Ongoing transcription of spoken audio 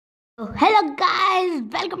Hello guys,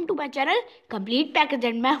 welcome to my channel complete package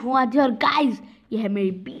and मैं हूँ आदि। और गाइस, ये है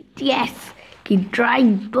मेरी BTS की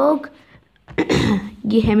ड्राइंग बुक।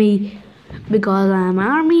 ये है मेरी बिकॉज आई एम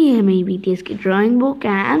आर्मी, ये है मेरी BTS की drawing book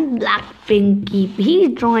and black pink की भी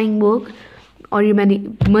ड्राइंग बुक। और ये मैंने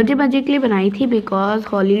मजे मजे के लिए बनाई थी because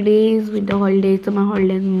holidays, winter holidays, summer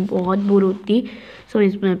holidays में बहुत बोर होती, सो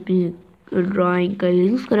इसमें अपनी ड्राइंग का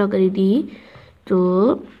यूज़ करा करी थी। तो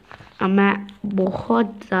अब मैं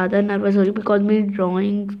बहुत ज़्यादा नर्वस हो रही बिकॉज मेरी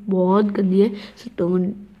ड्राइंग बहुत गंदी है। सो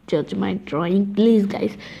डोंट जज माई drawing please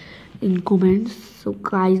guys in comments. So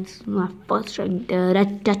guys, my first drawing,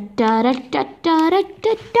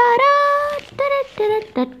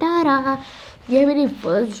 ये है मेरी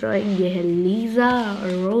फर्स्ट ड्राइंग। ये है लीजा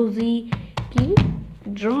रोजी की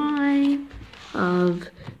ड्राइंग। अब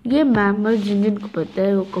ये मेंबर जिन जिनको पता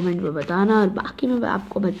है वो कमेंट में बताना, और बाकी मैं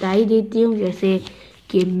आपको बता ही देती हूँ। जैसे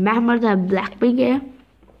कि मेंबर था ब्लैक पिंक है,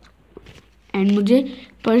 एंड मुझे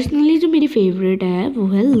पर्सनली जो मेरी फेवरेट है वो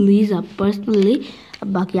है लीजा पर्सनली। अब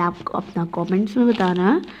बाकी आपको अपना कमेंट्स में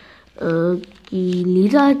बताना कि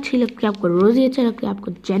लीजा अच्छी लगती है आपको, रोजी अच्छा लगती है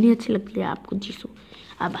आपको, जेनी अच्छी लगती है आपको, जीसू।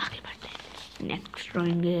 अब आगे बढ़ते हैं। Next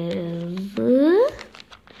drawing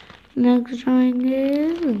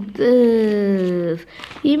is this.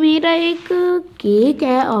 ये मेरा एक केक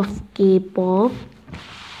है of K-pop।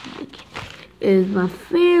 is my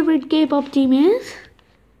favorite K-pop team is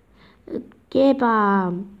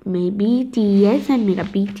K-pop में BTS, एंड मेरा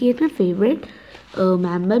BTS में फेवरेट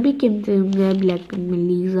मेंबर भी किम है, ब्लैक पिंक में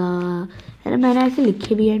लीजा है ना। मैंने ऐसे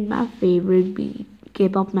लिखे भी एंड माई फेवरेट भी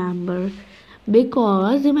K-pop मेंबर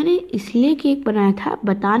बिकॉज ये मैंने इसलिए केक बनाया था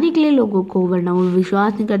बताने के लिए लोगों को, वरना वो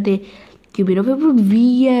विश्वास नहीं करते कि मेरा फेवरेट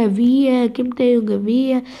वी है किम होंगे वी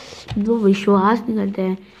है, वो विश्वास नहीं करते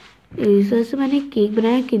हैं। इस वजह से मैंने केक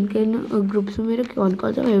बनाया। किन किन ग्रुप्स में मेरे कौन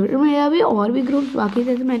कौन सा फेवरेट, मेरा अभी और भी ग्रुप्स बाकी,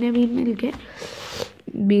 जैसे मैंने अभी इनमें लिखे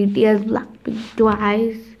BTS, black pink,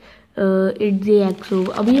 twice, ITZY, EXO,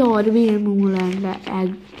 अभी और भी है मोमोलैंड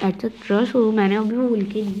एटसेट्रा। सो मैंने अभी वो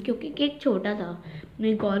लिखे नहीं क्योंकि केक छोटा था। मैं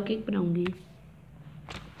एक और केक बनाऊंगी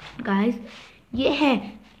गाइस। ये है,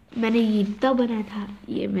 मैंने ये तब बनाया था,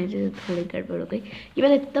 ये मेरे थोड़ी गड़बड़ हो गई। ये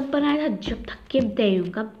मैंने तब बनाया था जब तक किम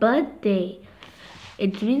का बर्थडे,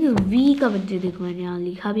 इट्स मीन वी का बर्थडे। देखो मैंने यहाँ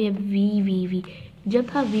लिखा भी है वी। जब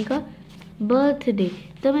था वी का बर्थडे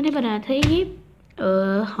तब मैंने बनाया था ये।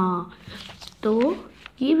 हाँ, तो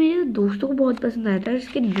ये मेरे दोस्तों को बहुत पसंद आया था।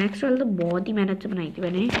 इसके नेक्स्ट वाला तो बहुत ही मेहनत से बनाई थी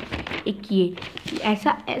मैंने। एक ये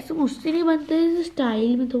ऐसा मुझसे नहीं बनता है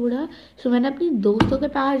स्टाइल में थोड़ा। सो मैंने अपनी दोस्तों के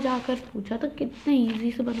पास जाकर पूछा था कितना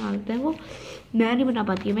इजी से बना लेते हैं वो, मैं नहीं बना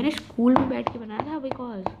पाती है। मैंने स्कूल में बैठ के बनाया था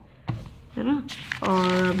बिकॉज, है ना।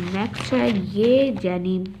 और नेक्स्ट है ये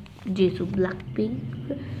जेनी जीसू ब्लैक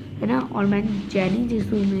पिंक, है ना। और मैंने जेनी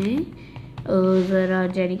जीसू में ज़रा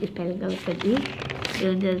जेनी की स्पेलिंग गलत कर दी।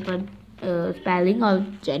 Spelling of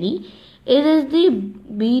jenny it is the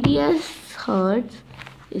BTS hertz.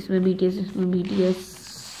 इसमें BTS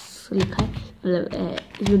लिखा है, मतलब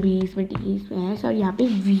इसमें B, इसमें T, इसमें S, और यहाँ पे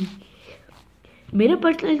V। मेरा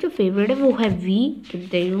पर्सनल जो फेवरेट है वो है वी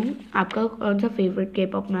किम। आपका कौन सा फेवरेट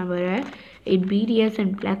K-pop मेंबर है इन BTS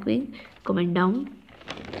and black pink, comment down.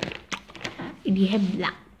 ये है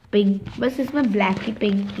ब्लैक पिंक, बस इसमें ब्लैक ही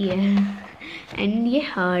पिंक की है। एंड ये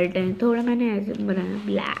हार्ट है, थोड़ा मैंने ऐसे बनाया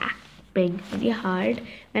ब्लैक पिंक। ये हार्ट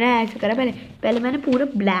मैंने ऐसे करा, पहले मैंने पूरा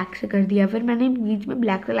ब्लैक से कर दिया, फिर मैंने बीच में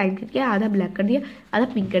ब्लैक से लाइन करके आधा ब्लैक कर दिया, आधा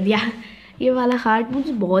पिंक कर दिया। ये वाला हार्ट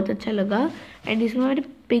मुझे बहुत अच्छा लगा, एंड इसमें मैंने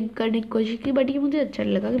पिंक करने की कोशिश की, बट ये मुझे अच्छा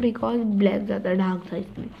नहीं लगा बिकॉज ब्लैक ज़्यादा डार्क था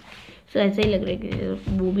इसमें। सो ऐसा ही लग रहा है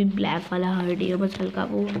कि वो भी ब्लैक वाला हार्ट है, बस हल्का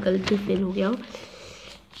वो गलती फेल हो गया हो।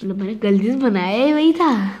 मतलब मैंने गलती से बनाया ही वही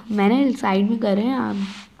था, मैंने साइड में करे हैं, आप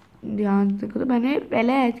ध्यान से करो। मैंने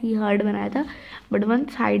पहले ऐसे ही हार्ट बनाया था बट मैंने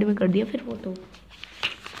साइड में कर दिया, फिर वो तो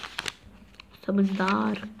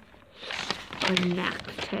समझदार। और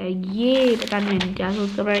नेक्स्ट है ये, पता नहीं मैंने क्या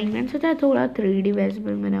सोच कर बनाई। मैंने सोचा थोड़ा 3D वैसे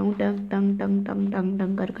में बनाऊँ,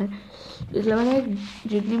 टंग कर इसलिए मैंने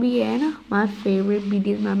जितने भी ये है ना my favourite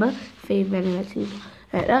BTS member favourite वैसे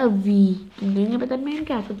वी। नहीं पता मैंने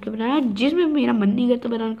क्या सोच के बनाया, जिसमें मेरा मन नहीं करता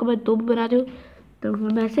बनाने का, मैं तो भी बनाती हूँ, तो उसमें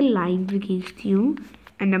मैं ऐसे लाइन भी खींचती हूँ।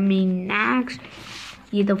 एंड आई नेक्स्ट,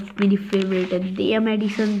 ये तो मेरी फेवरेट है देयर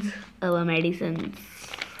मेडिसन्स, अवर मेडिसन्स।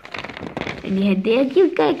 ये है देयर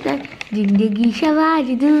क्यूट कैरेक्टर, जिंदगी शवाज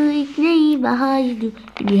दो एक नई बहार दो,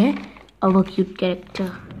 ये है अवर cute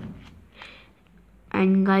character.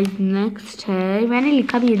 And guys next है, मैंने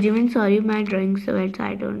लिखा भी है जिमिन, सॉरी माई ड्राइंग से wait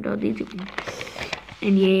I don't know the Jimin.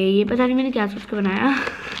 And ये पता नहीं मैंने क्या सोच के बनाया।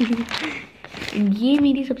 एंड ये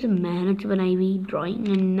मेरी सबसे मेहनत से बनाई हुई ड्राइंग।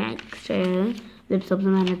 एंड नेक्स्ट है मतलब सबसे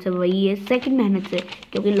मेहनत से वही है, सेकंड मेहनत से,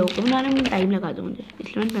 क्योंकि लोग को बनाने में टाइम लगा था मुझे,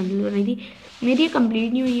 इसलिए मैंने पेंसिल बनाई थी। मेरी ये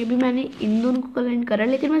कंप्लीट नहीं हुई है, अभी मैंने इन दोनों को कलर इन करा,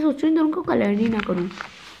 लेकिन मैं सोच रही हूँ इन दोनों को कलर ही ना करूँ,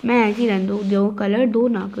 मैं ऐसे ही रहने दूँ, दो कलर दो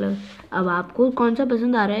ना कलर। अब आपको कौन सा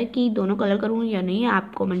पसंद आ रहा है कि दोनों कलर करूँ या नहीं,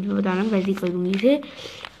 आप कमेंट में बताना, वैसे ही करूँगी इसे।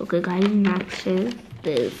 Okay guys, next is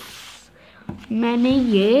this. मैंने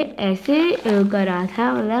ये ऐसे करा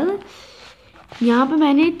था, मतलब यहाँ पे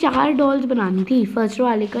मैंने 4 डॉल्स बनानी थी। फर्स्ट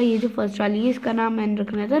वाले का, ये जो फर्स्ट वाली है इसका नाम मैंने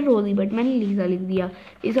रखना था रोजी, बट मैंने लीजा लिख दिया।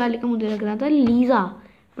 इस वाले का मुझे रखना था लीजा,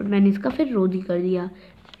 बट मैंने इसका फिर रोजी कर दिया,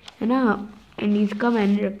 है ना। एंड इसका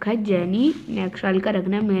मैंने रखा है जेनी। नेक्स्ट वाले का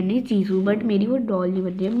रखना है मैंने चीजू, बट मेरी वो डॉल नहीं बन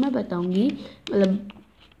रही है, मैं बताऊँगी, मतलब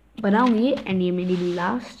बनाऊँगी। एंड ये मेरी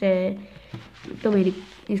लास्ट है, तो मेरी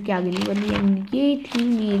इसके आगे नहीं बन रही है। ये थी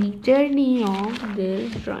मेरी journey of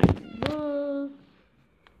this drawing.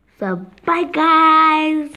 So bye guys.